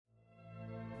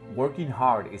Working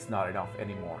hard is not enough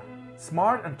anymore.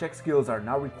 Smart and tech skills are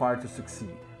now required to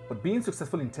succeed, but being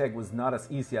successful in tech was not as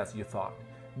easy as you thought.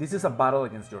 This is a battle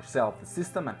against yourself, the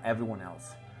system, and everyone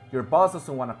else. Your boss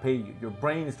doesn't want to pay you, your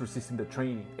brain is resisting the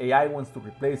training, AI wants to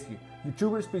replace you,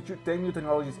 YouTubers pitch you 10 new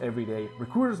technologies every day,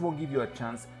 recruiters won't give you a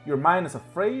chance, your mind is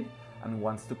afraid and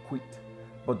wants to quit.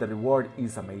 But the reward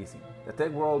is amazing. The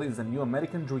tech world is a new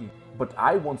American dream, but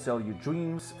I won't sell you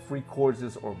dreams, free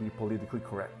courses, or be politically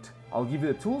correct. I'll give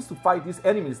you the tools to fight these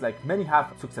enemies like many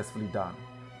have successfully done.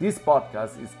 This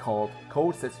podcast is called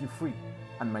Code Sets You Free,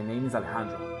 and my name is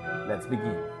Alejandro. Let's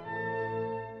begin.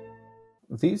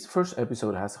 This first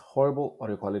episode has horrible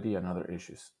audio quality and other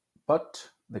issues, but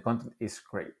the content is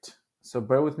great. So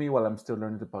bear with me while I'm still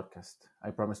learning the podcast.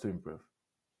 I promise to improve.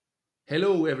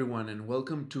 Hello, everyone, and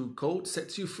welcome to Code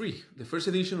Sets You Free, the first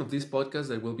edition of this podcast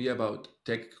that will be about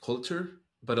tech culture,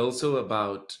 but also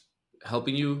about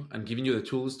helping you and giving you the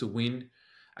tools to win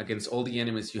against all the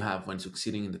enemies you have when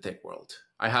succeeding in the tech world.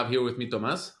 I have here with me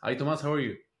Tomas. Hi, Tomas. How are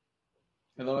you?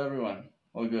 Hello, everyone.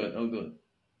 All good, all good.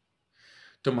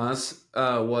 Tomas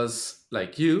was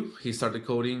like you. He started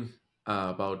coding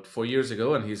about 4 years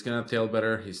ago, and he's going to tell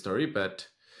better his story. But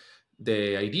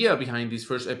the idea behind this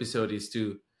first episode is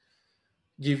to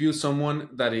give you someone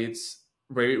that is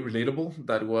very relatable,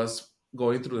 that was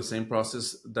going through the same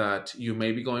process that you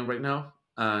may be going right now,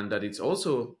 and that it's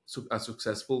also a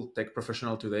successful tech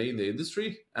professional today in the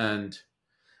industry. And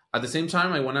at the same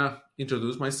time, I want to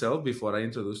introduce myself before I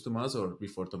introduce Tomas, or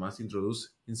before Tomas introduce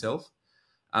himself.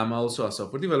 I'm also a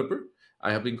software developer.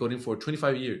 I have been coding for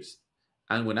 25 years.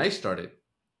 And when I started,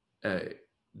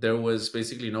 there was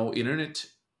basically no internet,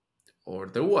 or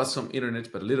there was some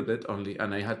internet, but a little bit only,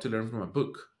 and I had to learn from a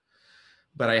book.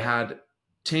 But I had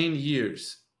 10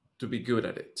 years to be good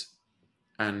at it.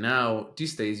 And now,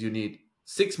 these days, you need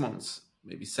 6 months,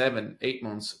 maybe 7, 8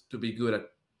 months to be good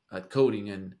at coding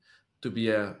and to be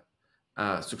a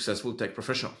successful tech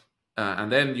professional.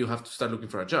 And then you have to start looking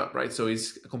for a job, right? So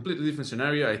it's a completely different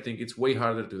scenario. I think it's way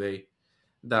harder today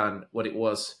than what it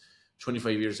was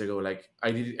 25 years ago. Like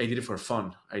I did it for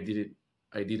fun. I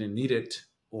didn't need it,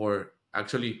 or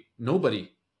actually nobody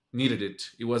needed it.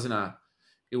 It wasn't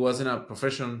a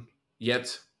profession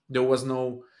yet. There was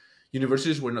no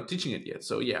universities were not teaching it yet.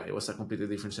 So yeah, it was a completely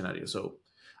different scenario. So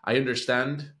I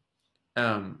understand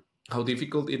how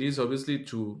difficult it is, obviously,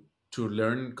 to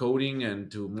learn coding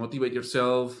and to motivate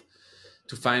yourself,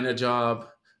 to find a job,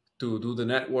 to do the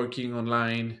networking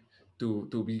online,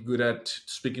 to be good at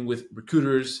speaking with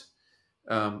recruiters,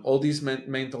 all these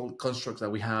mental constructs that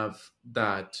we have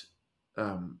that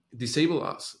disable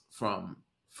us from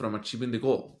achieving the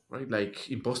goal, right? Like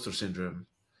imposter syndrome,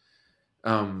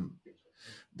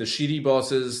 the shitty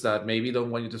bosses that maybe don't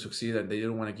want you to succeed and they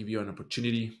don't want to give you an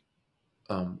opportunity,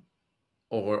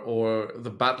 or the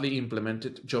badly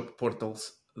implemented job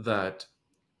portals that,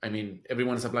 I mean,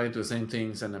 everyone's applying to the same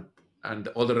things, and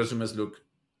all the resumes look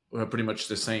pretty much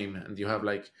the same, and you have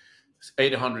like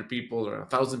 800 people or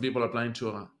 1,000 people applying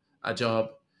to a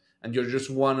job, and you're just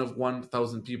one of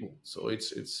 1,000 people. So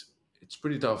it's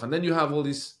pretty tough. And then you have all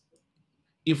these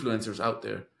influencers out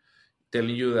there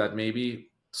telling you that maybe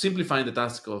simplifying the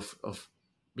task of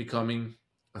becoming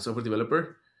a software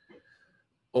developer,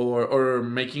 or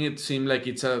making it seem like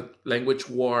it's a language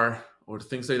war or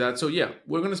things like that. So yeah,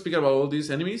 we're going to speak about all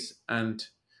these enemies, and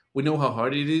we know how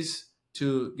hard it is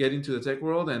to get into the tech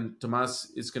world, and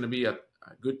Tomas is going to be a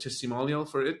good testimonial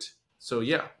for it. So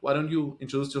yeah, why don't you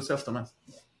introduce yourself, Tomas?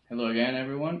 Hello again,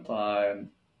 everyone.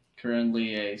 I'm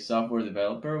currently a software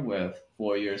developer with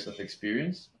 4 years of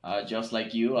experience. Just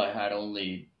like you, I had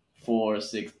only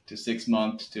 6 to 6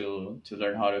 months to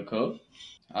learn how to code.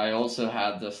 I also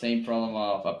had the same problem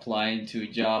of applying to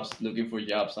jobs, looking for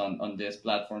jobs on these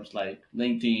platforms like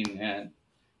LinkedIn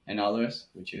and others,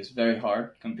 which is very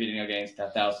hard, competing against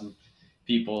 1,000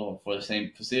 people for the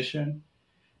same position.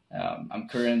 I'm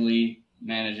currently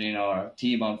managing our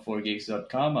team on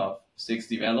 4gigs.com of 6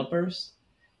 developers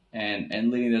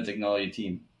and leading the technology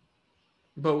team.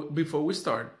 But before we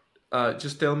start,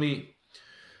 just tell me,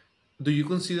 do you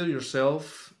consider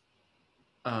yourself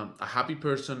a happy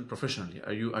person professionally?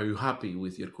 Are you happy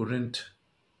with your current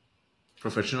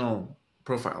professional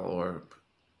profile or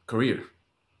career?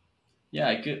 Yeah,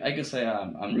 I could say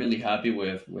I'm really happy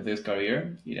with this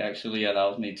career. It actually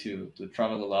allows me to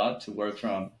travel a lot, to work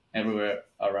from everywhere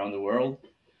around the world.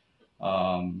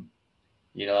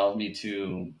 It allows me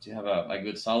to have a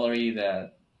good salary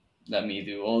that let me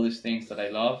do all these things that I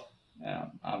love.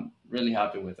 I'm really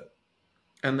happy with it.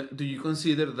 And do you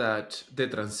consider that the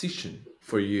transition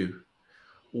for you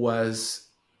was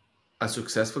a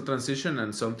successful transition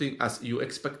and something as you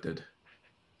expected?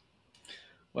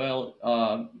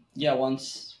 Well, yeah.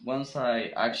 Once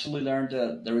I actually learned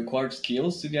the required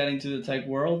skills to get into the tech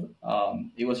world,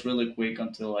 it was really quick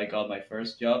until I got my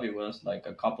first job. It was like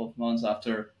a couple of months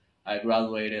after I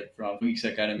graduated from Weeks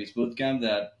Academy's bootcamp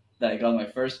that I got my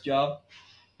first job,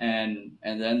 and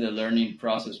then the learning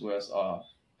process was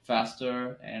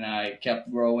faster, and I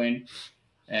kept growing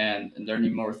and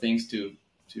learning more things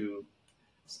to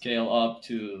scale up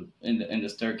to in the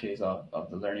staircase of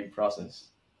the learning process.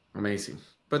 Amazing.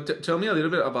 But tell me a little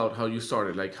bit about how you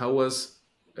started. Like, how was,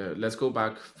 let's go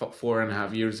back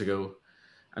 4.5 years ago,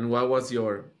 and what was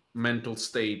your mental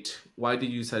state? Why did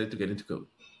you decide to get into code?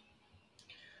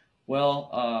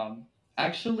 Well,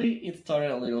 actually, it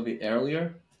started a little bit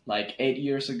earlier. Like 8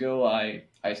 years ago, I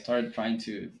started trying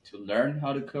to learn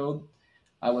how to code.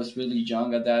 I was really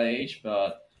young at that age,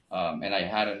 but and I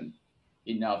hadn't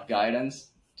enough guidance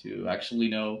to actually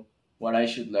know what I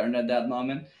should learn at that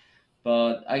moment.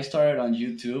 But I started on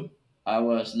YouTube. I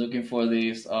was looking for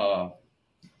these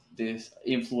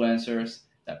influencers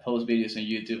that post videos on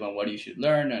YouTube on what you should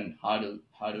learn and how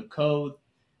to code,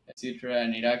 etc.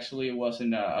 And it actually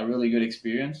wasn't a really good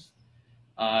experience.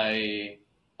 I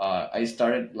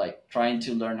started like trying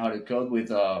to learn how to code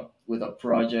with a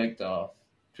project of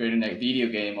creating a video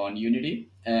game on Unity,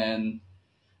 and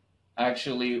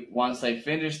actually once I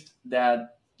finished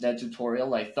that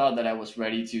tutorial, I thought that I was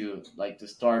ready to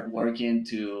start working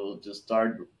to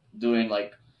start doing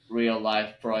like real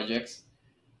life projects.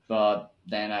 But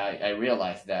then I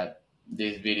realized that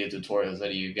these video tutorials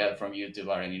that you get from YouTube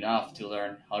aren't enough to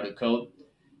learn how to code.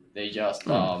 They just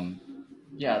Oh,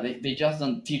 yeah, they just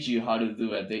don't teach you how to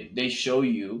do it. They show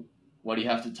you what you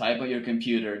have to type on your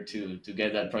computer to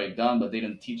get that project done, but they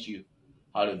don't teach you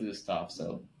how to do stuff.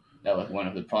 So that was one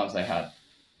of the problems I had.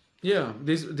 yeah.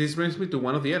 This brings me to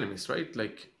one of the enemies, right?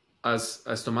 Like, as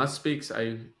Tomas speaks,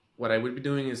 what I would be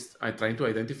doing is I trying to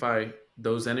identify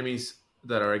those enemies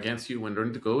that are against you when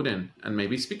learning to code, and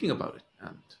maybe speaking about it.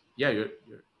 And yeah,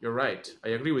 you're right. I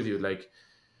agree with you. Like,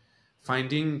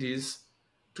 finding these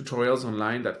tutorials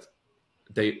online that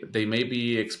they may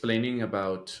be explaining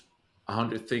about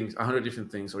 100 things, 100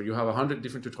 different things, or you have 100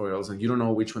 different tutorials and you don't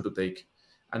know which one to take.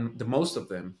 And the most of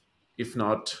them, if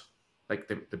not like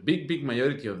the big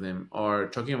majority of them, are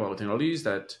talking about technologies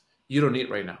that you don't need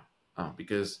right now.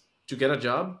 Because to get a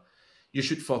job, you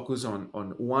should focus on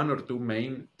one or two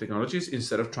main technologies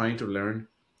instead of trying to learn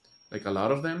like a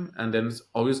lot of them. And then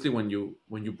obviously when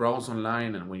you browse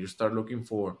online and when you start looking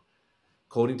for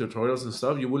coding tutorials and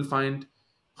stuff, you will find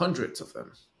hundreds of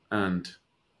them, and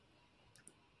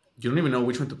you don't even know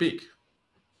which one to pick,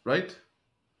 right?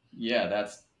 Yeah,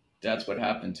 that's what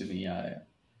happened to me.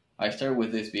 I started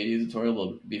with this video tutorial,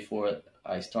 but before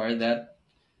I started that,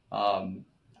 um,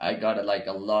 I got like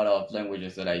a lot of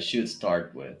languages that I should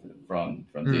start with from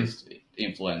Hmm. these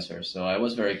influencers. So I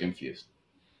was very confused.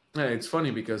 Yeah, it's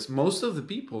funny because most of the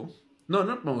people, no,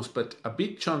 not most, but a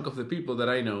big chunk of the people that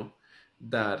I know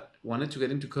that wanted to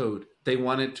get into code, they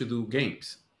wanted to do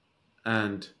games.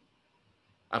 And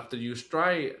after you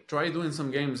try doing some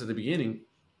games at the beginning,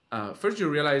 first you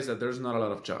realize that there's not a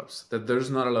lot of jobs, that there's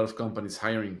not a lot of companies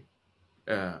hiring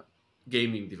uh,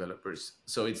 gaming developers.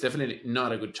 So it's definitely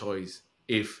not a good choice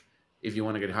if you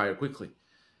want to get hired quickly.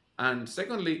 And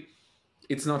secondly,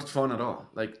 it's not fun at all.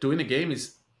 Like, doing a game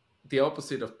is the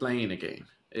opposite of playing a game.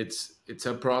 It's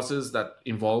a process that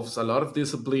involves a lot of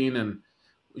discipline, and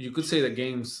you could say that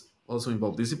games also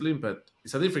involve discipline, but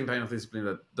it's a different kind of discipline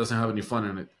that doesn't have any fun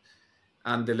in it.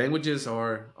 And the languages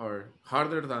are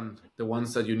harder than the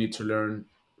ones that you need to learn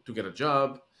to get a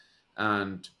job.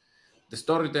 And the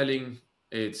storytelling,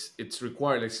 it's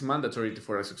required, it's mandatory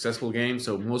for a successful game.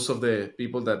 So most of the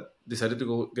people that decided to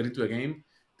go get into a game,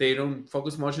 they don't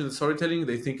focus much on the storytelling.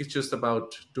 They think it's just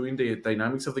about doing the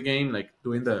dynamics of the game, like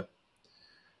doing the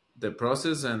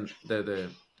process and the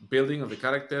building of the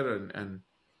character and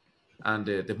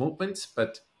the movements.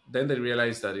 But then they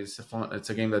realize that it's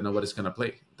a game that nobody's gonna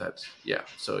play. That, yeah,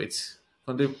 so it's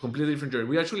completely different journey.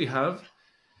 We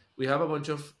have a bunch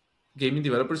of gaming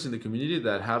developers in the community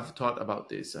that have thought about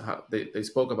this. How they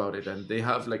spoke about it, and they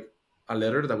have like a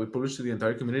letter that we published to the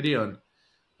entire community on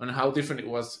how different it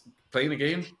was playing a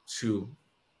game to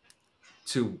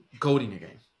coding a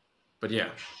game. But yeah,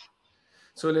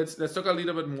 so let's talk a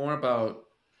little bit more about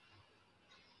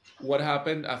what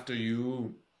happened after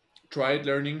you tried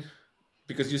learning,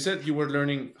 because you said you were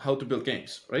learning how to build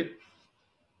games, right?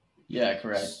 Yeah,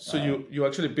 correct. So you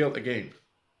actually built a game,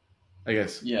 I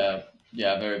guess. Yeah,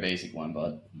 yeah, very basic one,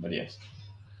 but yes.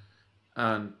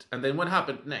 And then what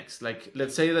happened next? Like,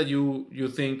 let's say that you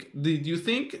think, did you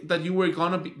think that you were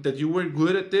gonna be that you were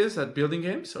good at this, at building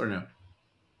games, or no?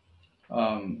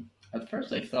 At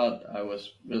first, I thought I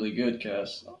was really good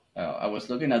because I was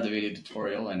looking at the video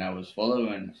tutorial and I was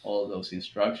following all those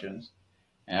instructions,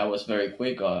 and I was very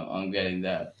quick on getting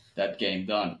that game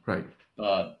done. Right.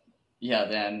 But yeah,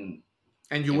 then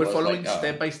And you it were was following like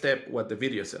step by step what the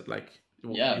video said. Like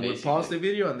yeah, you would pause the basically,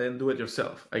 video and then do it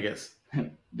yourself, I guess.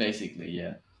 basically,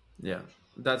 yeah, Yeah,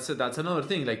 that's another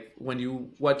thing. Like when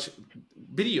you watch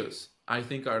videos, I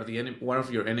think are the one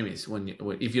of your enemies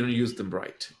if you don't use them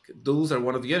right. Those are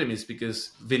one of the enemies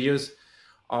because videos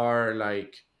are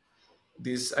like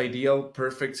this ideal,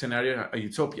 perfect scenario, a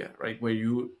utopia, right? Where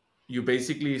you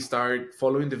basically start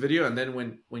following the video, and then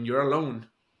when you're alone,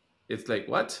 it's like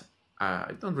what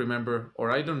I don't remember or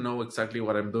I don't know exactly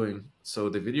what I'm doing. So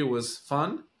the video was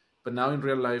fun, but now in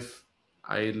real life,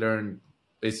 I learned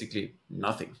basically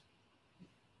nothing.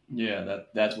 yeah.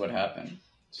 That's what happened.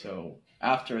 So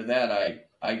after that,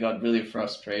 I got really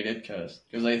frustrated because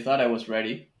I thought I was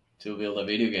ready to build a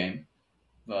video game,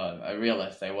 but I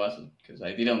realized I wasn't because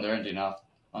I didn't learn enough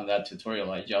on that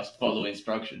tutorial. I just follow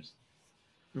instructions.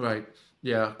 Right.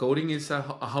 Yeah. Coding is a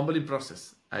humbling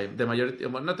process. The majority,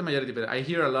 well, not the majority, but I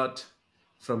hear a lot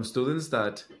from students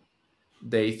that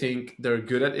they think they're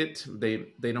good at it.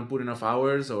 They don't put enough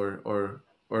hours, or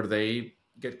they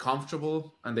get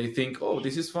comfortable and they think, oh,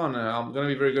 this is fun. I'm gonna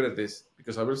be very good at this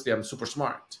because obviously I'm super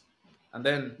smart. And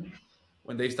then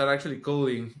when they start actually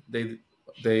coding, they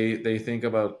think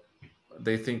about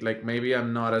they think like maybe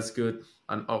I'm not as good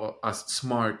and as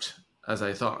smart as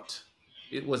I thought.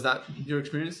 It was that your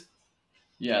experience?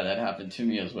 Yeah, that happened to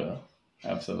me as well. You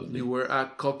Absolutely. were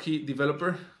a cocky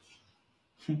developer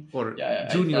or Yeah,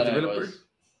 I junior thought I developer? was.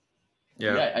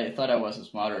 Yeah. Yeah, I thought I was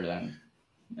smarter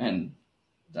and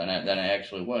than I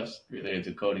actually was related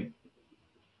to coding.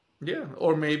 Yeah.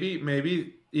 Or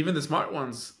maybe even the smart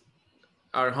ones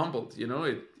are humbled.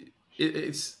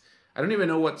 It's I don't even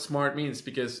know what smart means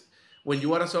because when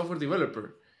you are a software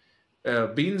developer,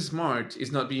 being smart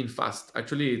is not being fast.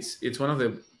 Actually, it's one of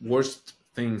the worst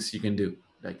things you can do.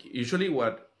 Like usually,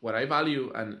 what I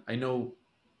value, and I know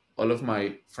all of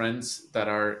my friends that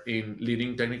are in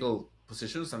leading technical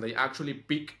positions, and they actually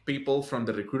pick people from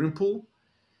the recruiting pool.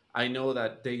 I know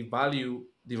that they value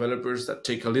developers that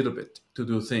take a little bit to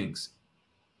do things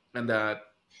and that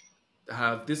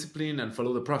have discipline and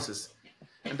follow the process,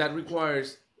 and that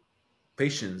requires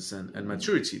patience and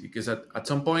maturity because at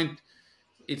some point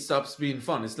it stops being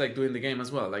fun. It's like doing the game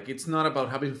as well. Like it's not about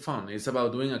having fun. It's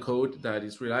about doing a code that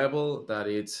is reliable, that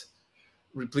it's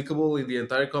replicable in the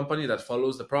entire company, that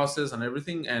follows the process and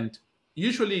everything. And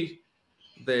usually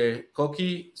the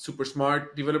cocky, super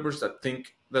smart developers that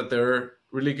think that they're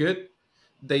really good,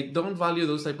 they don't value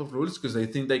those type of rules because they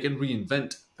think they can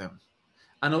reinvent them.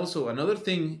 And also another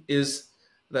thing is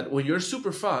that when you're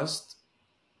super fast,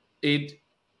 it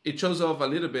it shows off a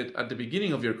little bit at the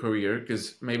beginning of your career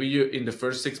because maybe you in the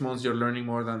first 6 months you're learning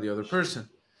more than the other person,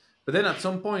 but then at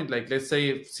some point, like let's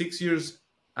say 6 years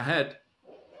ahead,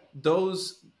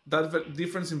 that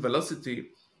difference in velocity,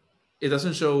 it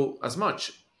doesn't show as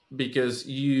much because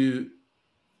you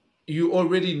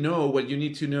already know what you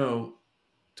need to know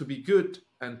to be good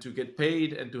and to get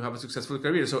paid and to have a successful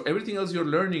career. So everything else you're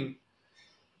learning,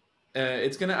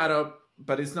 it's gonna add up,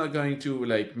 but it's not going to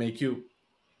like make you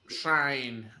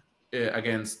shine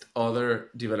against other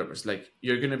developers. Like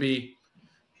you're gonna be,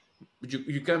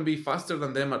 you can be faster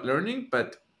than them at learning,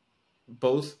 but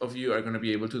both of you are going to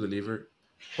be able to deliver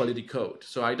quality code.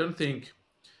 So I don't think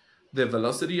the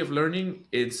velocity of learning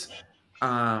is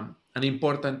an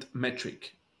important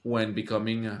metric when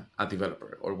becoming a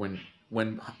developer or when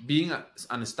being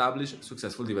an established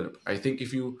successful developer. I think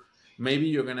if you maybe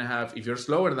you're going to have, if you're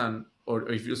slower than, or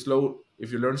if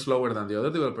you learn slower than the other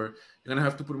developer, you're going to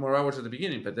have to put more hours at the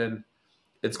beginning, but then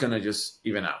it's going to just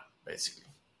even out basically.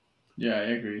 Yeah,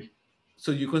 I agree.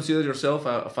 So you consider yourself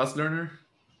a fast learner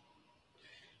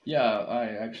Yeah, I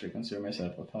actually consider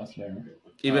myself a fast learner.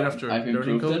 even after I've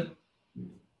learning improved code? it.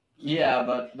 Yeah,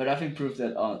 but I've improved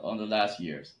it on the last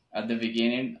years. At the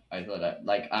beginning, I thought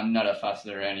like I'm not a fast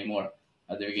learner anymore.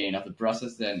 At the beginning of the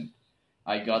process, then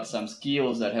I got some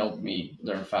skills that helped me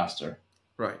learn faster.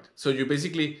 Right. So you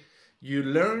basically you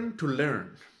learn to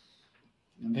learn.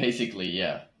 Basically,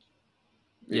 yeah,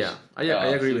 Yeah, which I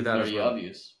agree with seems that as very well.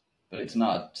 obvious, but it's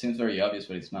not. Seems very obvious,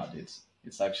 but it's not.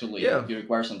 It's actually Yeah, you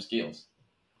require some skills.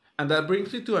 and that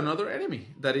brings me to another enemy.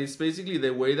 That is basically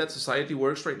the way that society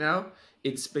works right now.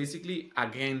 It's basically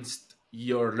against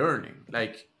your learning.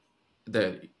 The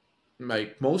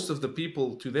like most of the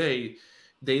people today,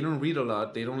 they don't read a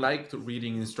lot. They don't like to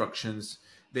reading instructions.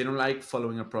 They don't like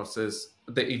following a process.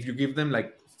 If you give them like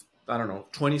I don't know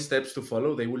 20 steps to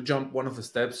follow, they will jump one of the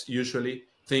steps usually,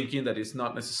 thinking that it's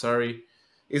not necessary.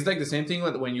 It's like the same thing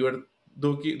when you're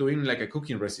doing like a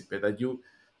cooking recipe that you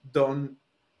don't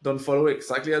don't follow it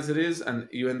exactly as it is, and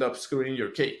you end up screwing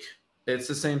your cake. It's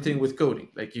the same thing with coding.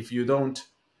 Like if you don't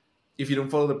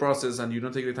follow the process and you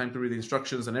don't take the time to read the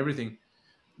instructions and everything,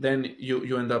 then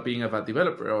you end up being a bad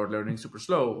developer or learning super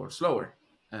slow or slower.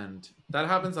 And that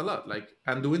happens a lot. Like,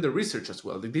 and doing the research as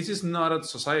well. Like, this is not a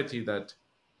society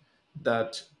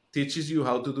that teaches you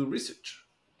how to do research.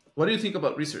 What do you think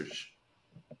about research?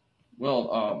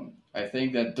 Well, I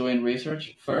think that doing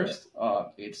research first,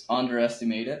 it's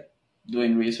underestimated.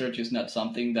 Doing research is not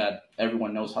something that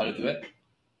everyone knows how to do it.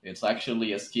 It's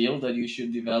actually a skill that you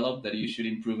should develop, that you should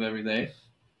improve every day,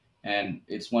 and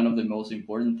it's one of the most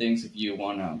important things if you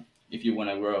wanna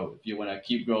grow, if you wanna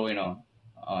keep growing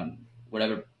on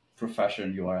whatever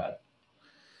profession you are at.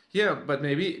 Yeah, but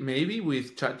maybe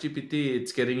with ChatGPT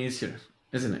it's getting easier,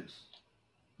 isn't it?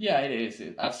 Yeah, it is.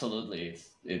 Absolutely,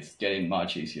 it's getting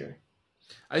much easier.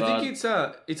 I think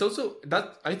But it's also that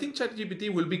I think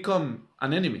ChatGPT will become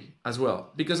an enemy as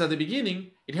well, because at the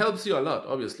beginning it helps you a lot,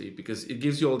 obviously, because it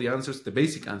gives you all the answers, the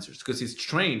basic answers, because it's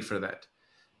trained for that.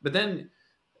 But then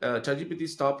ChatGPT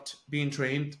stopped being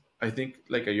trained, I think,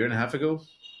 like a year and a half ago,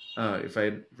 if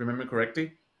I remember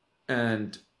correctly,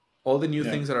 and all the new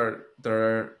yeah, things that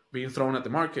are being thrown at the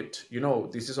market.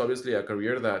 This is obviously a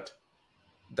career that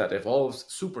evolves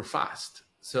super fast.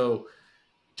 So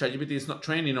ChatGPT is not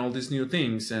training all these new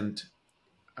things, and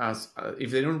as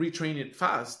if they don't retrain it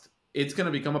fast, it's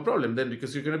gonna become a problem then,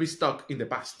 because you're gonna be stuck in the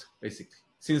past basically.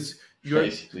 Since you're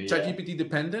basically, yeah. ChatGPT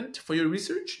dependent for your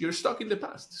research, you're stuck in the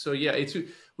past. So yeah,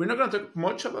 we're not gonna talk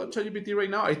much about ChatGPT right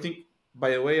now. I think,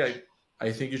 by the way,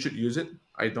 I think you should use it.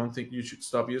 I don't think you should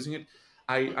stop using it.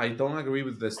 I don't agree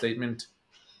with the statement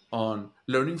on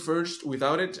learning first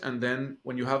without it, and then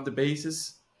when you have the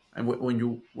basis and when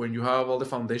you have all the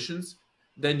foundations,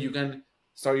 then you can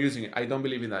start using it. I don't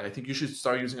believe in that. I think you should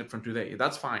start using it from today.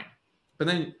 That's fine. But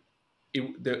then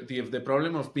the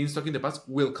problem of being stuck in the past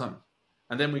will come,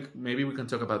 and then maybe we can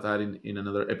talk about that in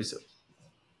another episode.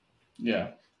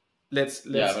 Yeah, let's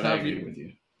yeah, let's but I have agree you with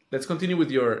you. let's continue with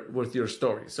your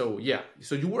story. So yeah,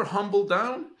 so you were humbled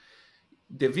down.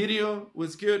 The video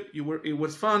was good. It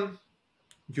was fun.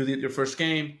 You did your first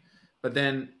game, but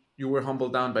then you were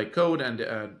humbled down by code. And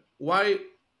why?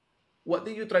 What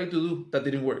did you try to do that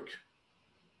didn't work?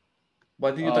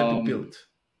 What did you try to Um, build?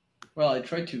 well, I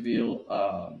tried to build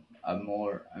a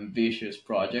more ambitious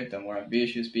project, a more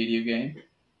ambitious video game.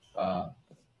 Uh,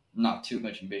 Not too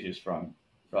much ambitious from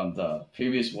the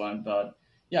previous one, but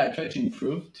yeah, I tried to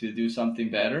improve to do something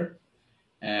better,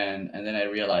 and then I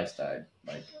realized that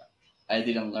like I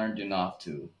didn't learn enough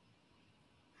to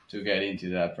get into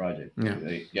that project, to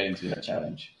Yeah, get into that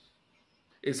challenge.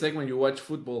 it's like when you watch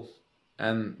football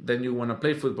and then you want to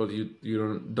play football.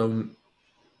 You don't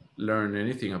learn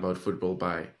anything about football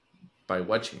by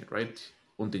watching it, right?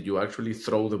 Until you actually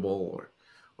throw the ball,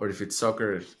 or if it's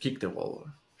soccer, kick the ball.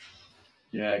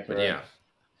 Yeah, But yeah.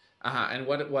 correct. And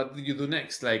what did you do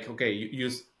next? Like, okay,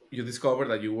 you discovered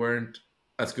that you weren't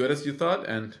as good as you thought,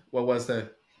 and what was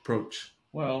the approach?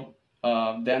 Well,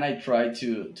 then I tried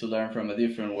to learn from a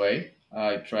different way.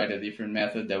 I tried a different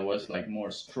method that was like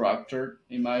more structured,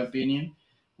 in my opinion,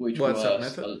 which What's that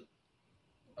was method?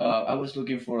 I was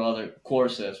looking for other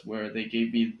courses where they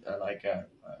gave me a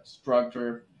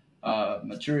structure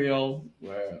material,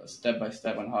 where step by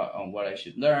step on what I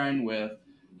should learn, with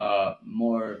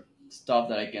more stuff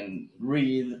that I can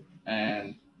read,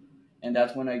 and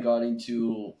that's when I got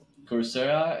into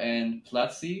Coursera and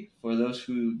Platzi. For those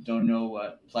who don't know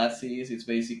what Platzi is, it's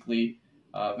basically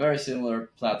a very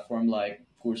similar platform like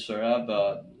Coursera,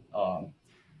 but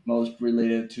most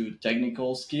related to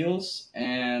technical skills,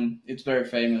 and it's very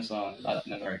famous on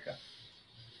Latin America.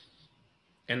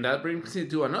 And that brings me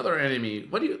to another enemy.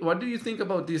 What do you think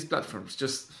about these platforms?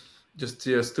 Just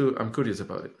to I'm curious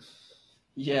about it.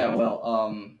 Yeah, well,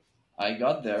 I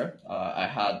got there. I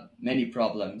had many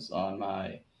problems on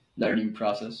my learning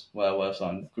process while I was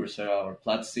on Coursera or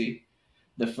Platzi.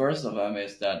 The first of them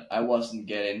is that I wasn't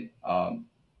getting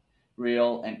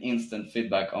real and instant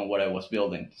feedback on what I was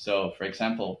building. So, for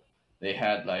example, they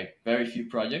had like very few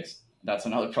projects. That's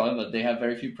another problem, but they had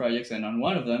very few projects, and on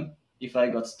one of them, if I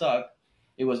got stuck,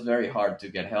 it was very hard to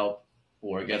get help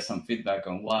or get some feedback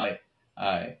on why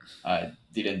I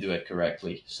didn't do it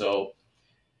correctly. So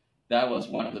that was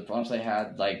one of the problems I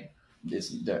had. Like this,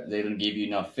 they don't give you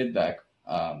enough feedback.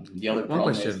 The other One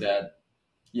problem is question. that,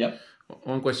 yep,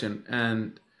 One question.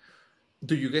 And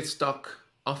do you get stuck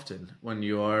often when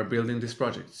you are building these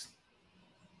projects?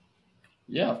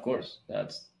 yeah, of course,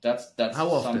 that's How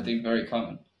often? something very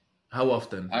common. How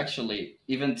often? Actually,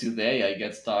 even today, I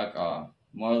get stuck.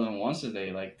 more than once a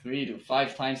day, like 3 to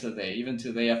 5 times a day, even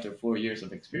today after 4 years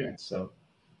of experience. So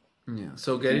Yeah.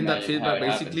 So you can getting that imagine how feedback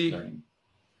it happens basically. learning.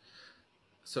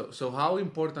 So how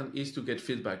important is to get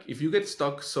feedback? If you get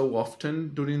stuck so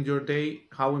often during your day,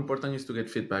 how important is to get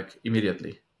feedback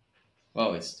immediately?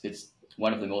 Well, it's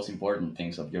one of the most important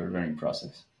things of your learning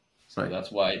process. So Right.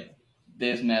 that's why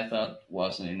this method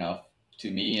wasn't enough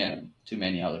to me and to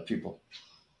many other people.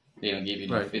 They don't give you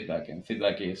enough Right. feedback, and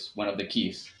feedback is one of the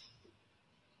keys.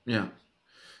 Yeah.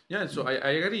 Yeah. So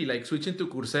I agree. Like switching to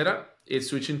Coursera is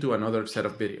switching to another set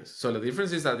of videos. So the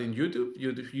difference is that in YouTube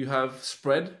you have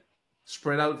spread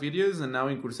out videos, and now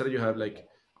in Coursera you have like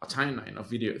a timeline of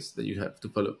videos that you have to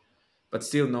follow. But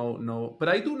still no. But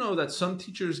I do know that some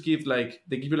teachers give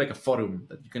you like a forum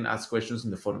that you can ask questions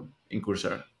in the forum in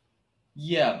Coursera.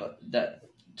 Yeah, but that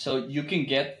so you can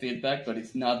get feedback, but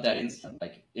it's not that instant.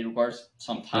 Like it requires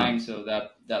some Uh, time so that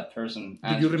that person do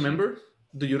you answers you. remember?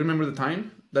 Do you remember the time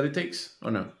that it takes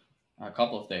or no? A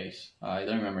couple of days. I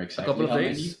don't remember A couple exactly of how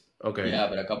many. days? Okay. Yeah,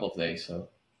 but a couple of days. So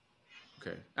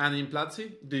Okay. And in Platzi,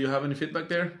 do you have any feedback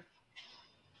there?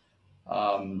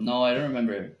 no, I don't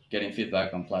remember getting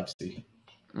feedback on Platzi.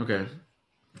 Okay.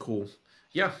 Cool.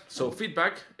 Yeah. So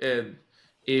feedback.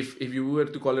 If you were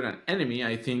to call it an enemy,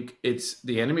 I think it's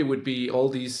the enemy would be all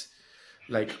these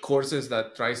like courses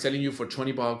that try selling you for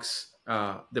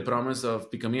 $20 the promise of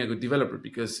becoming a good developer,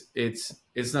 because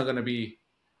it's not gonna be.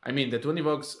 I mean, the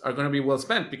 $20 are gonna be well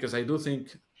spent, because I do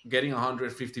think getting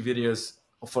 150 videos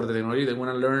for the technology they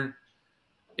want to learn,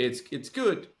 it's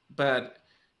good. But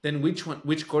then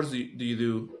which course do you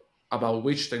do about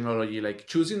which technology? Like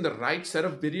choosing the right set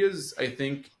of videos, I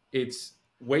think it's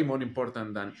way more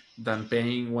important than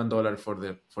paying $1 for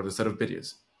the set of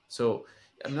videos. So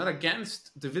I'm not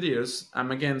against the videos,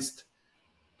 I'm against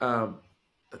um,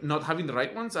 not having the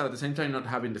right ones, and at the same time not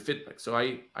having the feedback. So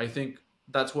I think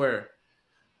that's where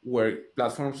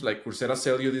platforms like Coursera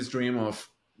sell you this dream of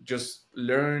just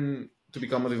learn to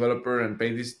become a developer and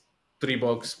pay these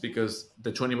 $3 because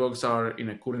the $20 are in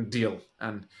a current deal,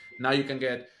 and now you can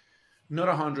get not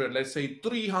 100, let's say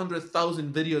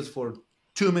 300,000 videos for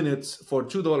 2 minutes for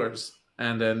 $2,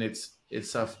 and then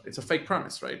it's a fake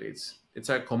promise, right? It's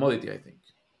a commodity, I think.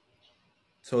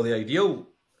 So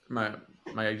my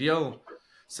my ideal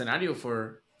scenario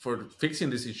for fixing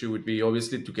this issue would be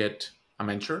obviously to get a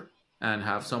mentor and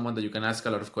have someone that you can ask a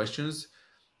lot of questions.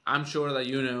 I'm sure that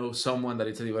you know someone that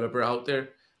is a developer out there,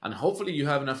 and hopefully you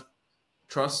have enough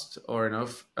trust or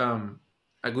enough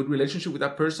a good relationship with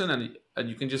that person, and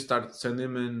you can just start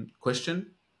sending them questions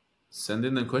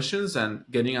and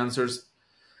getting answers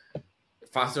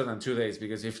faster than 2 days.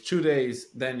 Because if 2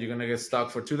 days, then you're gonna get stuck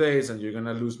for 2 days and you're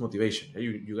gonna lose motivation.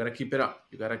 You gotta keep it up.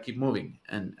 You gotta keep moving,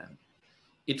 and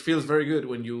it feels very good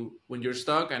when you're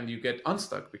stuck and you get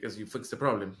unstuck because you fix the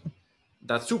problem.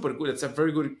 That's super good. It's a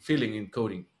very good feeling in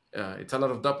coding. It's a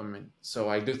lot of dopamine. So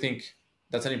I do think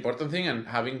that's an important thing, and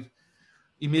having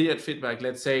immediate feedback,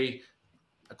 let's say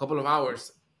a couple of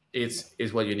hours,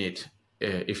 is what you need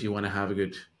if you want to have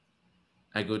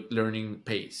a good learning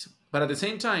pace. But at the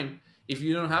same time, if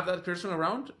you don't have that person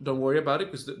around, don't worry about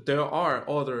it, because there are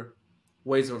other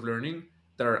ways of learning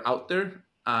that are out there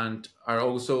and are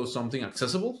also something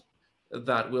accessible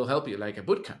that will help you, like a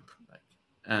bootcamp,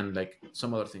 and like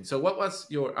some other things. So what was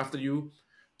your after you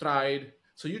tried?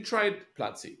 So you tried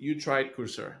Platzi, you tried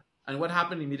Coursera, and what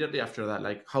happened immediately after that?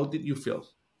 Like, how did you feel?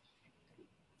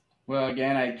 Well,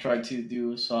 again, I tried to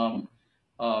do some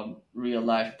real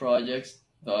life projects,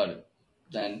 but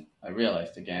then I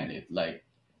realized again it like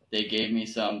they gave me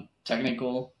some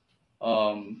technical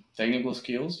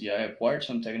skills. Yeah, I acquired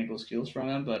some technical skills from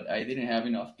them, but I didn't have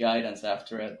enough guidance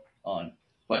after it on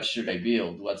what should I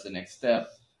build, what's the next step,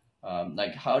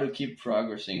 like how to keep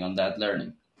progressing on that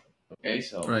learning. Okay,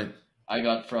 so Right. I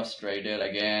got frustrated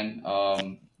again.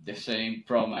 The same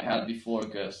problem I had before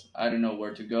because I don't know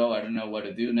where to go. I don't know what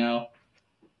to do now,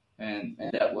 and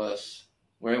that was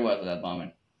where it was at that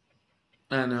moment.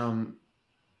 And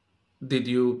did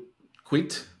you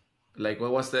quit? Like,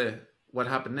 what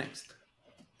happened next?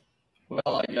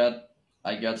 Well,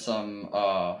 I got some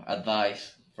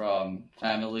advice from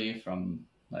family, from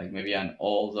like maybe an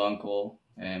old uncle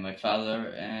and my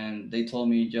father, and they told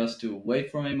me just to wait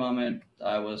for my moment.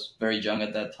 I was very young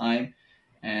at that time,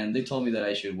 and they told me that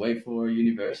I should wait for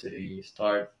university,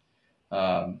 start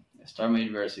my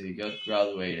university, get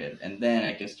graduated, and then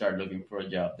I can start looking for a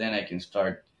job. Then I can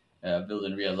start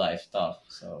building real life stuff.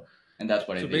 So, and that's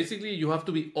what I So did. basically, you have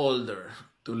to be older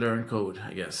to learn code,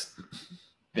 I guess. That's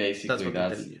Basically, what they're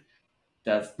telling you.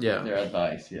 that's Yeah. their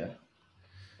advice. Yeah.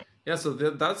 Yeah. So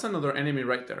that's another enemy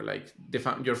right there. Like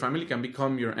your family can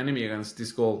become your enemy against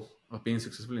this goal of being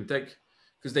successful in tech.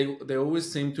 because they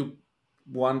always seem to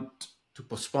want to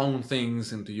postpone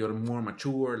things until you're more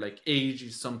mature. Like age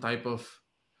is some type of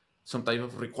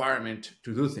requirement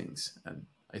to do things, and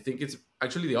I think it's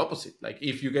actually the opposite. Like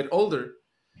if you get older,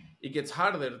 it gets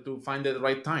harder to find the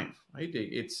right time, right?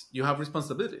 It's you have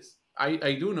responsibilities.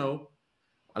 I do know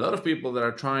a lot of people that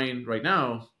are trying right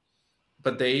now,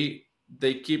 but they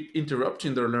keep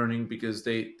interrupting their learning because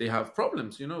they have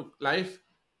problems. You know, life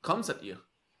comes at you.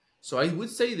 So I would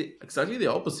say exactly the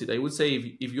opposite. I would say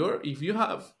if you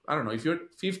have, I don't know, if you're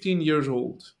 15 years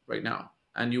old right now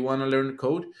and you want to learn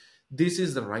code, this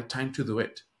is the right time to do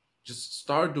it. Just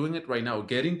start doing it right now.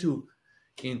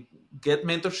 In get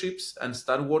mentorships and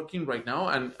start working right now,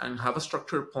 and have a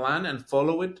structured plan and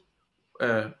follow it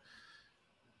uh,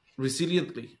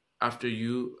 resiliently after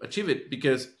you achieve it,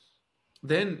 because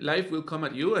then life will come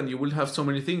at you and you will have so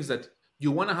many things that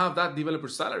you want to have that developer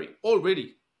salary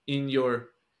already in your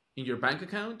bank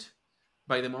account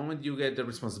by the moment you get the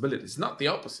responsibilities, not the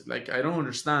opposite. Like I don't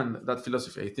understand that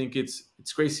philosophy. I think it's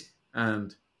crazy.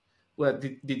 And well,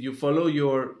 did you follow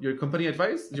your company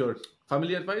advice, your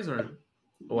family advice, or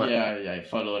what? Yeah, I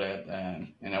followed it,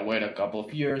 and I waited a couple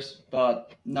of years,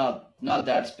 but not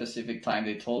that specific time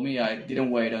they told me. I didn't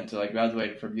wait until I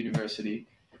graduated from university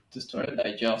to start it.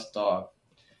 I just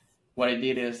what I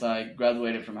did is I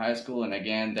graduated from high school, and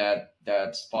again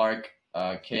that spark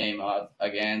came out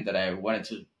again, that I wanted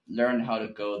to learn how to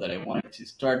code, that I wanted to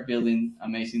start building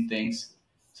amazing things.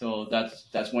 So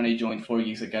that's when I joined 4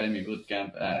 Geeks Academy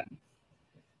Bootcamp,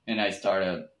 and I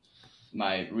started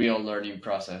my real learning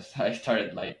process. I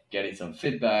started like getting some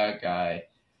feedback.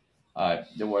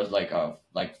 There was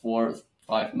like 4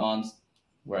 5 months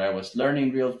where I was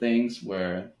learning real things,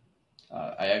 where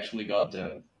I actually got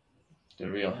the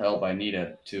real help I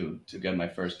needed to get my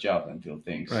first job and build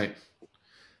things. Right.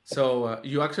 So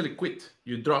you actually quit.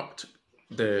 You dropped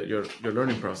your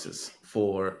learning process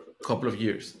for a couple of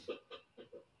years.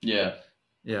 Yeah,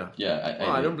 Yeah. yeah, Well,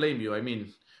 I I did. don't blame you. I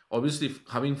mean, obviously,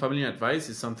 having family advice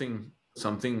is something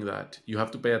that you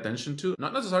have to pay attention to.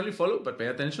 Not necessarily follow, but pay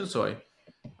attention. So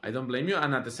I don't blame you.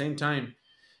 And at the same time,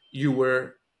 you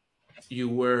were you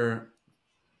were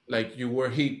you were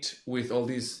hit with all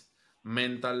these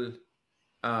mental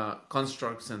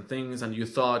constructs and things, and you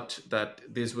thought that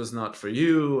this was not for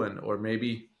you, and or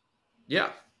maybe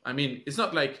yeah. I mean, it's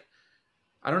not like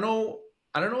I don't know.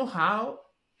 I don't know how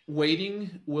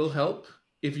waiting will help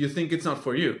if you think it's not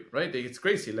for you, right? It's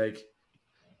crazy. Like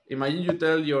imagine you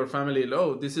tell your family,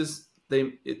 "Oh, this is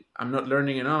I'm not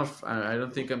learning enough. I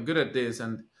don't think I'm good at this."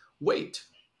 And wait,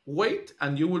 wait,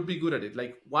 and you will be good at it.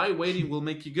 Like why waiting will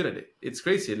make you good at it? It's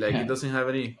crazy. Like it doesn't have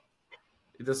any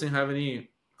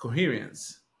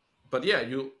coherence. But yeah,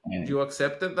 And you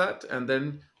accepted that, and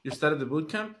then you started the boot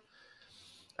camp.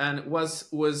 And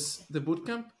was the boot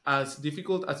camp as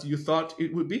difficult as you thought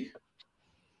it would be,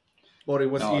 or it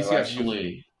was no, easy as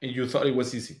you thought it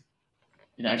was easy?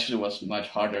 it actually was much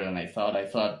harder than I thought. I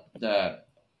thought that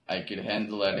I could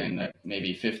handle it in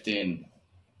maybe 15,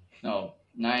 no,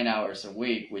 9 hours a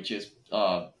week, which is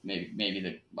maybe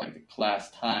the class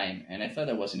time, and I thought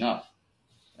that was enough,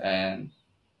 and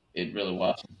it really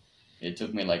wasn't. It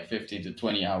took me like 15 to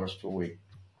 20 hours per week.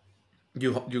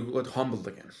 You got humbled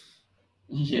again,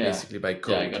 Yeah, basically by yeah, I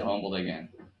code. got humbled again.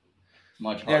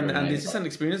 Much Yeah, harder than and I this is thought. an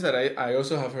experience that I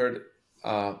also have heard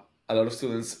a lot of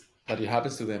students that it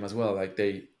happens to them as well. Like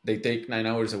they take 9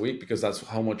 hours a week because that's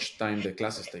how much time the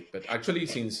classes take. But actually,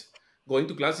 since going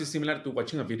to class is similar to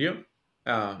watching a video,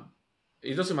 um,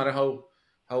 it doesn't matter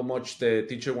how much the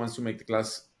teacher wants to make the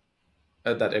class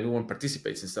that everyone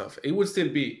participates and stuff. It would still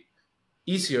be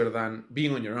easier than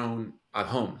being on your own at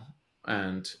home.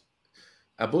 And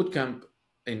a boot camp,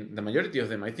 in the majority of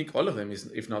them, I think all of them, is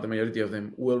if not the majority of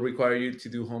them, will require you to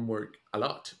do homework a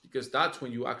lot, because that's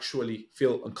when you actually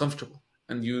feel uncomfortable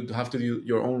and you have to do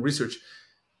your own research.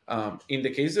 In the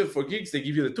case of for gigs, they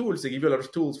give you the tools. They give you a lot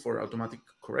of tools for automatic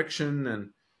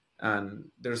correction,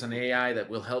 and there's an AI that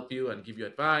will help you and give you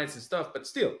advice and stuff. But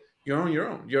still, you're on your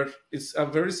own. It's a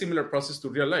very similar process to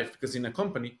real life, because in a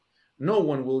company, no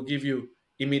one will give you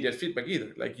immediate feedback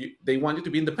either. Like they want you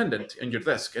to be independent in your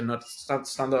desk and not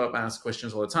stand up and ask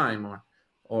questions all the time,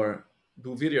 or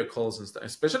do video calls and stuff.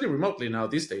 Especially remotely now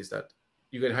these days, that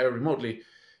you get hired remotely,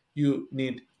 you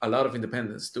need a lot of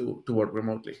independence to work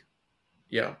remotely.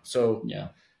 Yeah. So Yeah,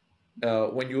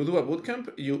 when you do a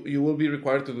bootcamp, you will be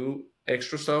required to do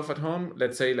extra stuff at home.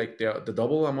 Let's say like the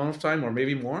double amount of time or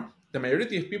maybe more. The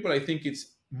majority of people, I think it's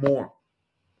more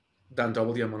than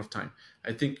double the amount of time.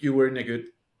 I think you were in a good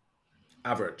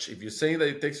average. If you say that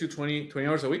it takes you 20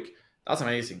 hours a week, that's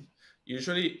amazing.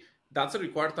 Usually that's a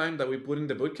required time that we put in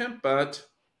the bootcamp, but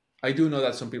I do know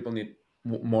that some people need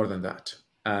more than that.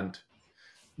 And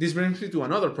this brings me to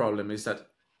another problem: is that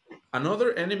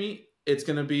another enemy, it's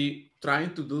going to be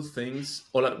trying to do things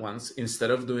all at once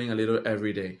instead of doing a little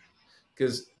every day.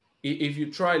 Because if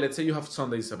you try, let's say you have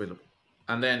Sundays available,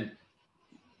 and then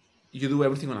you do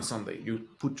everything on a Sunday, you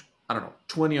put, I don't know,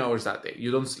 20 hours that day,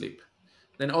 you don't sleep,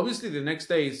 then obviously the next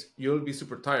days you'll be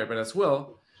super tired. But as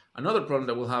well, another problem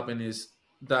that will happen is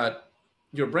that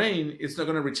your brain is not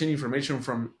going to retain information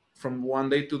from one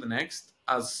day to the next,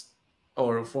 as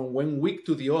or from one week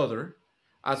to the other,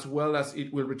 as well as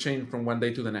it will retain from one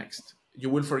day to the next. You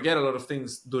will forget a lot of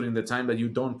things during the time that you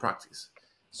don't practice.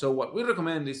 So what we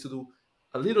recommend is to do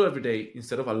a little every day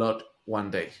instead of a lot one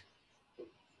day.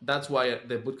 That's why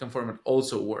the bootcamp format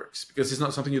also works, because it's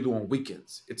not something you do on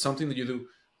weekends. It's something that you do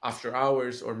after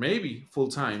hours, or maybe full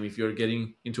time if you're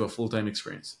getting into a full time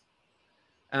experience.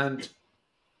 And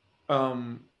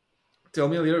um, tell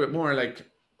me a little bit more, like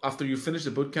after you finished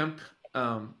the bootcamp,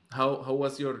 how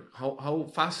was your how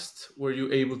fast were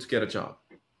you able to get a job?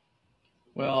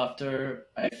 Well, after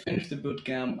I finished the boot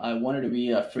camp, I wanted to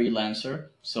be a freelancer,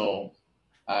 so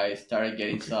I started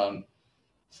getting Okay.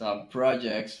 some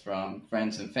projects from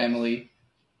friends and family.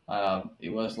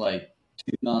 It was like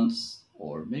 2 months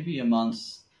or maybe a month,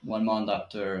 1 month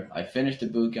after I finished the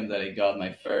boot camp that I got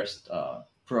my first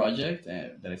project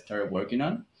that I started working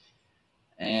on.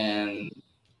 And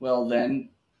well,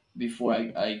 then before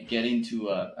I get into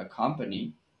a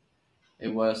company, it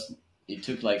was it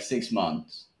took like 6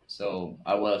 months. So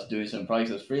I was doing some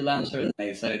projects as freelancer, and I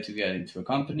decided to get into a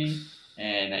company,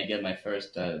 and I get my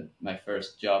first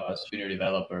job as junior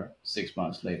developer 6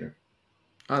 months later.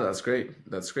 Oh, that's great.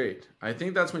 That's great. I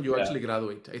think that's when you Yeah, actually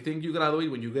graduate. I think you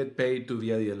graduate when you get paid to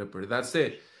be a developer. That's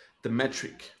the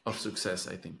metric of success,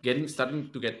 I think. Getting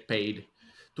starting to get paid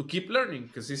to keep learning,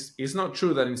 because it's not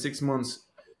true that in 6 months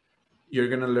you're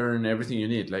gonna learn everything you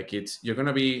need. Like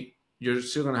you're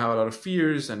still gonna have a lot of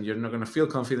fears and you're not gonna feel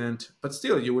confident, but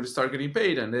still you will start getting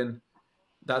paid, and then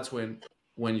that's when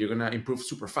you're gonna improve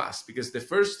super fast, because the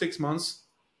first 6 months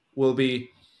will be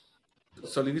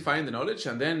solidifying the knowledge,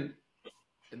 and then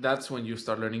that's when you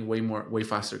start learning way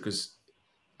faster, because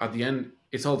at the end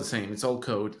it's all the same, it's all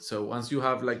code. So once you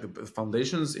have like the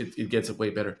foundations, it gets way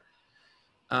better.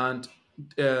 And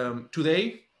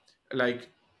today, like,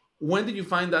 when did you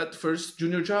find that first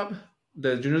junior job,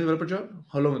 the junior developer job?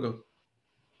 How long ago?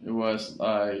 it was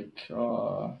like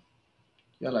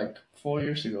yeah, like 4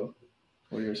 years ago.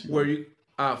 4 years Were ago. you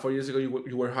 4 years ago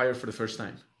you were hired for the first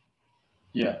time?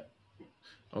 Yeah.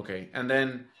 Okay. And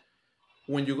then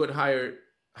when you got hired,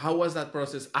 how was that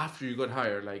process after you got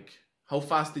hired? Like, how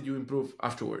fast did you improve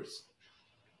afterwards?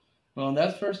 Well, on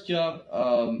that first job,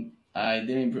 I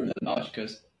didn't improve that much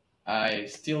because I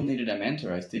still needed a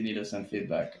mentor. I still needed some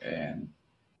feedback, and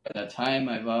at that time,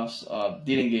 my boss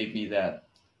didn't give me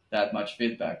that much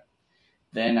feedback.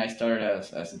 Then I started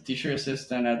as a teacher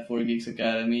assistant at 4 Geeks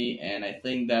Academy, and I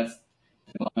think that's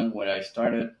the moment when I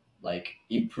started like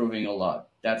improving a lot.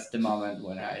 That's the moment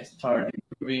when I started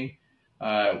improving.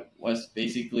 Was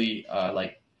basically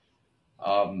like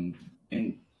um,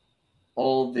 in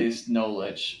all this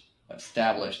knowledge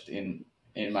established in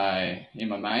my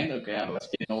mind. Okay, I was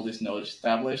getting all this knowledge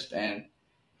established, and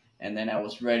then I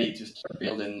was ready to start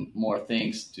building more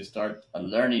things, to start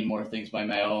learning more things by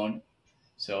my own.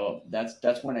 So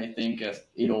that's when I think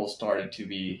it all started to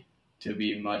be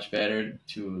much better,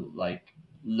 to like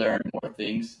learn more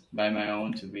things by my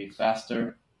own, to be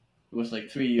faster. It was like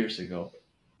 3 years ago.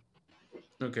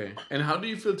 Okay. And how do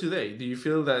you feel today? Do you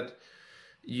feel that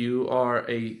you are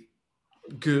a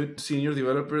good senior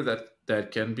developer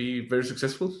that can be very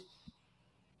successful?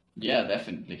 Yeah,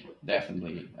 definitely,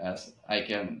 definitely. As I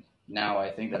can now,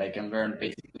 I think that I can learn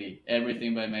basically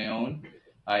everything by my own.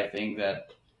 I think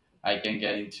that I can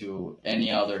get into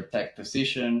any other tech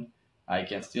position. I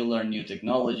can still learn new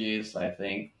technologies. I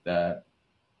think that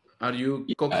Are you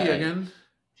yeah, cocky again?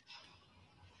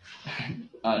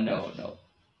 no, no,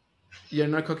 You're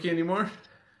not cocky anymore?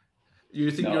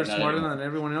 You think no, you're not smarter anymore. than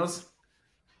everyone else?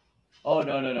 Oh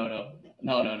no, no, no, no,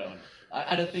 no, no, no, no.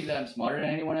 I don't think that I'm smarter than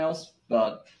anyone else,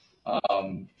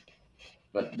 um,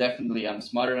 but definitely I'm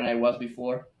smarter than I was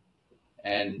before,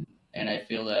 and I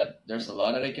feel that there's a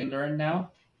lot that I can learn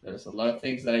now. There's a lot of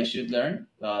things that I should learn,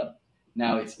 but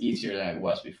now it's easier than it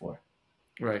was before.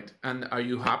 Right. And are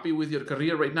you happy with your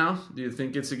career right now? Do you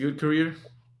think it's a good career?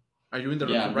 Are you in the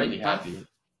Yeah, I'm really right happy. path?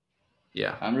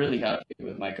 Yeah. I'm really happy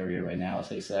with my career right now.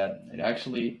 As I said, it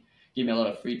actually gives me a lot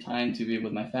of free time to be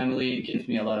with my family. It gives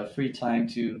me a lot of free time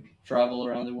to travel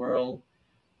around the world.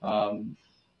 Um,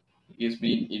 it gives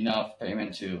me enough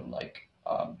payment to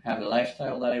have the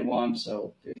lifestyle that I want.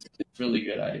 So it's really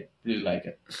good. I really like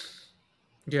it.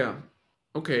 Yeah.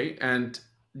 Okay. And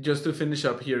just to finish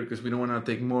up here, because we don't want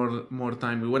to take more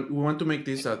time, we want to make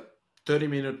this a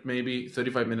 30-minute, maybe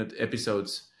 35-minute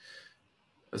episodes,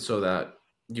 so that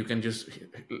you can just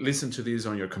listen to this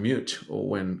on your commute, or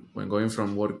when going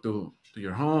from work to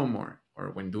your home, or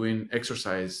when doing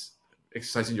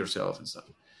exercising yourself and stuff.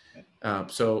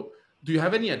 So do you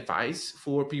have any advice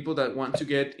for people that want to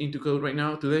get into code right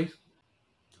now today?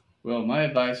 Well, my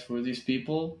advice for these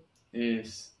people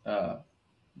is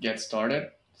get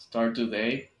started. Start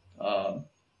today.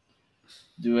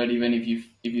 Do it even if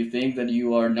you think that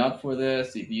you are not for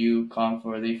this. If you come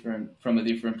from a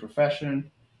different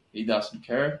profession, it doesn't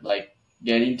care. Like,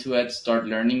 get into it. Start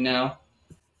learning now.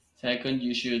 Second,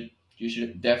 you should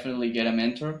definitely get a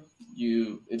mentor.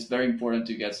 It's very important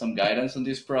to get some guidance on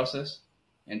this process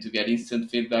and to get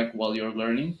instant feedback while you're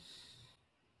learning.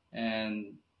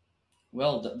 And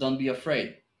well, don't be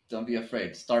afraid. Don't be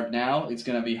afraid. Start now. It's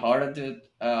gonna be hard at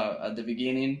the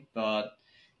beginning, but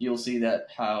you'll see that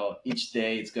how each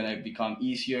day it's gonna become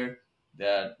easier.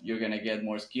 That you're gonna get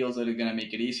more skills that are gonna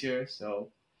make it easier.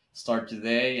 So start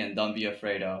today and don't be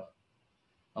afraid of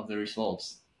the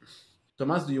results.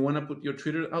 Tomas, do you want to put your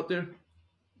Twitter out there?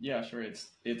 Yeah, sure.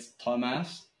 It's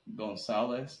Tomas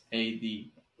Gonzalez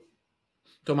AD.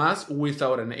 Tomas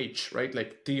without an H, right?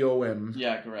 Like Tom.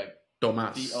 Yeah, correct.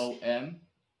 Tomas. Tomas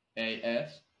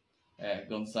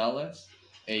Gonzalez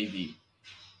AD.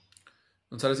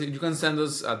 Gonzalez, you can send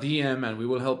us a DM and we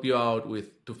will help you out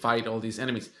to fight all these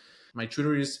enemies. My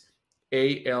Twitter is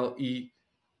ALESANCHEZR.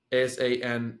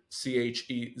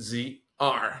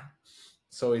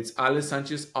 So it's Ale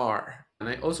Sanchez R. And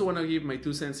I also want to give my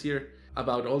 2 cents here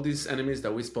about all these enemies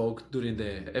that we spoke during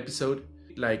the episode.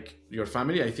 Like your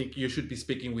family, I think you should be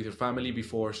speaking with your family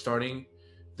before starting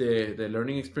the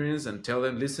learning experience, and tell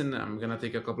them, listen, I'm going to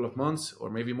take a couple of months or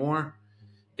maybe more.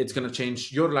 It's going to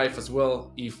change your life as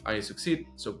well if I succeed.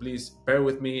 So please bear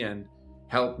with me and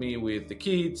help me with the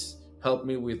kids, help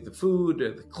me with the food,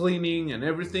 the cleaning and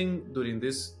everything during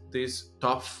this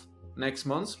tough next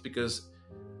months, because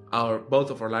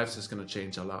both of our lives is going to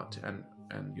change a lot, and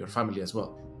your family as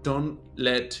well. Don't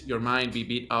let your mind be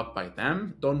beat up by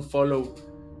them. Don't follow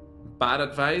bad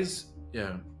advice.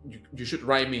 Yeah, you should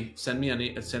write me, send me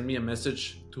a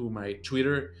message to my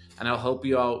Twitter, and I'll help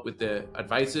you out with the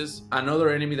advices. Another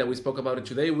enemy that we spoke about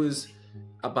today was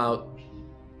about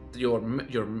your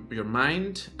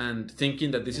mind and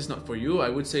thinking that this is not for you. I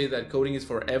would say that coding is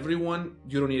for everyone.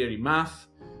 You don't need any math.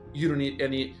 You don't need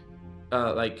any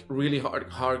like really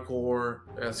hardcore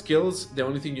skills. The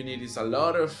only thing you need is a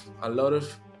lot of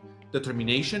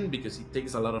determination, because it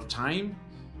takes a lot of time,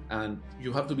 and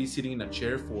you have to be sitting in a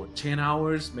chair for 10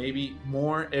 hours, maybe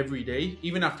more every day.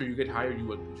 Even after you get hired,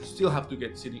 you still have to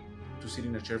sit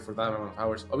in a chair for that amount of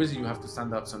hours. Obviously, you have to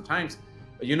stand up sometimes,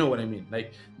 but you know what I mean.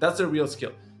 Like, that's the real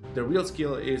skill. The real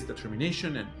skill is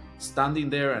determination and standing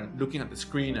there and looking at the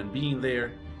screen and being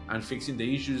there and fixing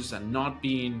the issues and not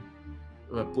being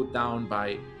put down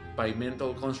by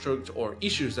mental constructs or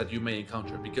issues that you may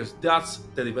encounter, because that's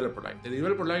the developer life. The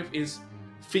developer life is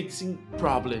fixing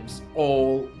problems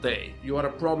all day. You are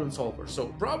a problem solver, so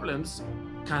problems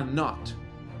cannot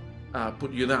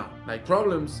put you down. Like,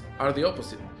 problems are the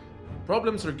opposite.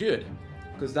 Problems are good,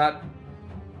 because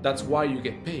that's why you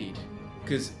get paid,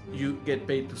 because you get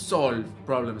paid to solve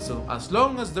problems. So as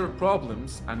long as there are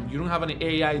problems and you don't have any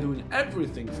AI doing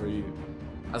everything for you,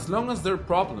 as long as there are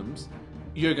problems,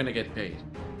 you're gonna get paid.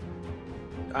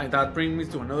 That brings me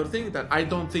to another thing, that I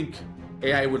don't think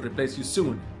AI will replace you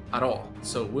soon at all.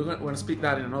 So we're going to speak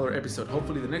that in another episode,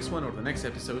 hopefully the next one or the next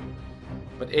episode.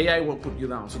 But AI won't put you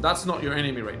down. So that's not your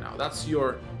enemy right now. That's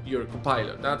your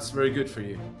copilot. That's very good for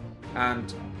you.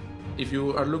 And if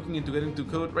you are looking into getting into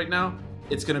code right now,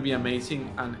 it's going to be amazing,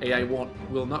 and AI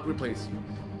will not replace you.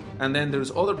 And then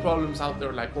there's other problems out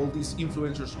there, like all these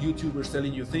influencers, YouTubers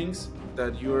telling you things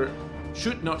that you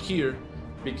should not hear,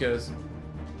 because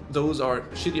those are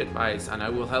shitty advice, and I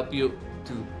will help you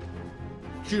to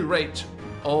curate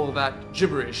all that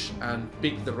gibberish and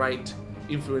pick the right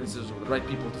influencers or the right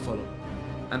people to follow.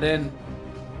 And then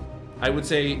I would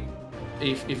say,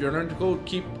 if you're learning to code,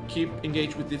 keep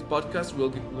engaged with this podcast. We're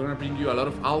going to bring you a lot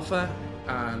of alpha,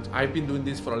 and I've been doing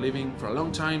this for a living for a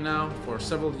long time now, for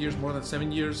several years, more than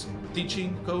 7 years,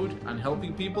 teaching code and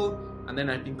helping people. And then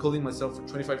I've been coding myself for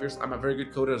 25 years. I'm a very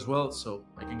good coder as well, so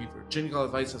I can give you technical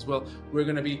advice as well. We're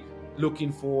going to be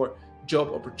looking for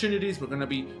job opportunities. We're going to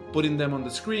be putting them on the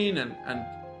screen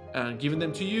and giving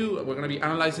them to you. We're going to be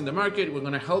analyzing the market. We're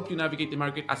going to help you navigate the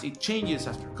market as it changes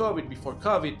after COVID, before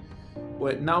COVID.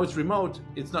 Well, now it's remote.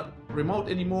 It's not remote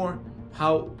anymore.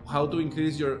 How to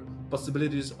increase your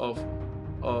possibilities of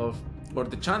or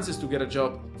the chances to get a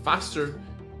job faster,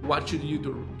 what should you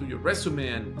do your resume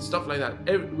and stuff like that.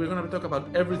 We're going to talk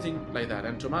about everything like that,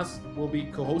 and Tomas will be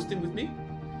co-hosting with me.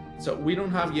 So we don't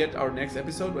have yet our next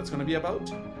episode what's going to be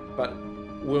about, but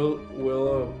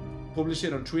we'll publish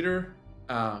it on Twitter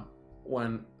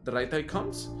when the right time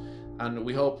comes. And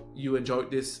we hope you enjoyed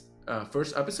this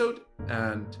first episode,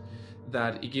 and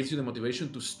that it gives you the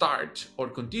motivation to start or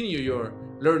continue your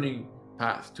learning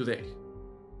path today.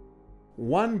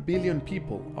 1 billion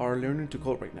people are learning to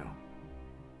code right now,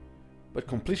 but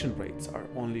completion rates are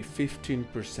only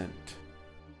 15%.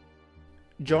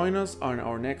 Join us on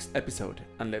our next episode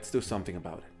and let's do something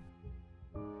about it.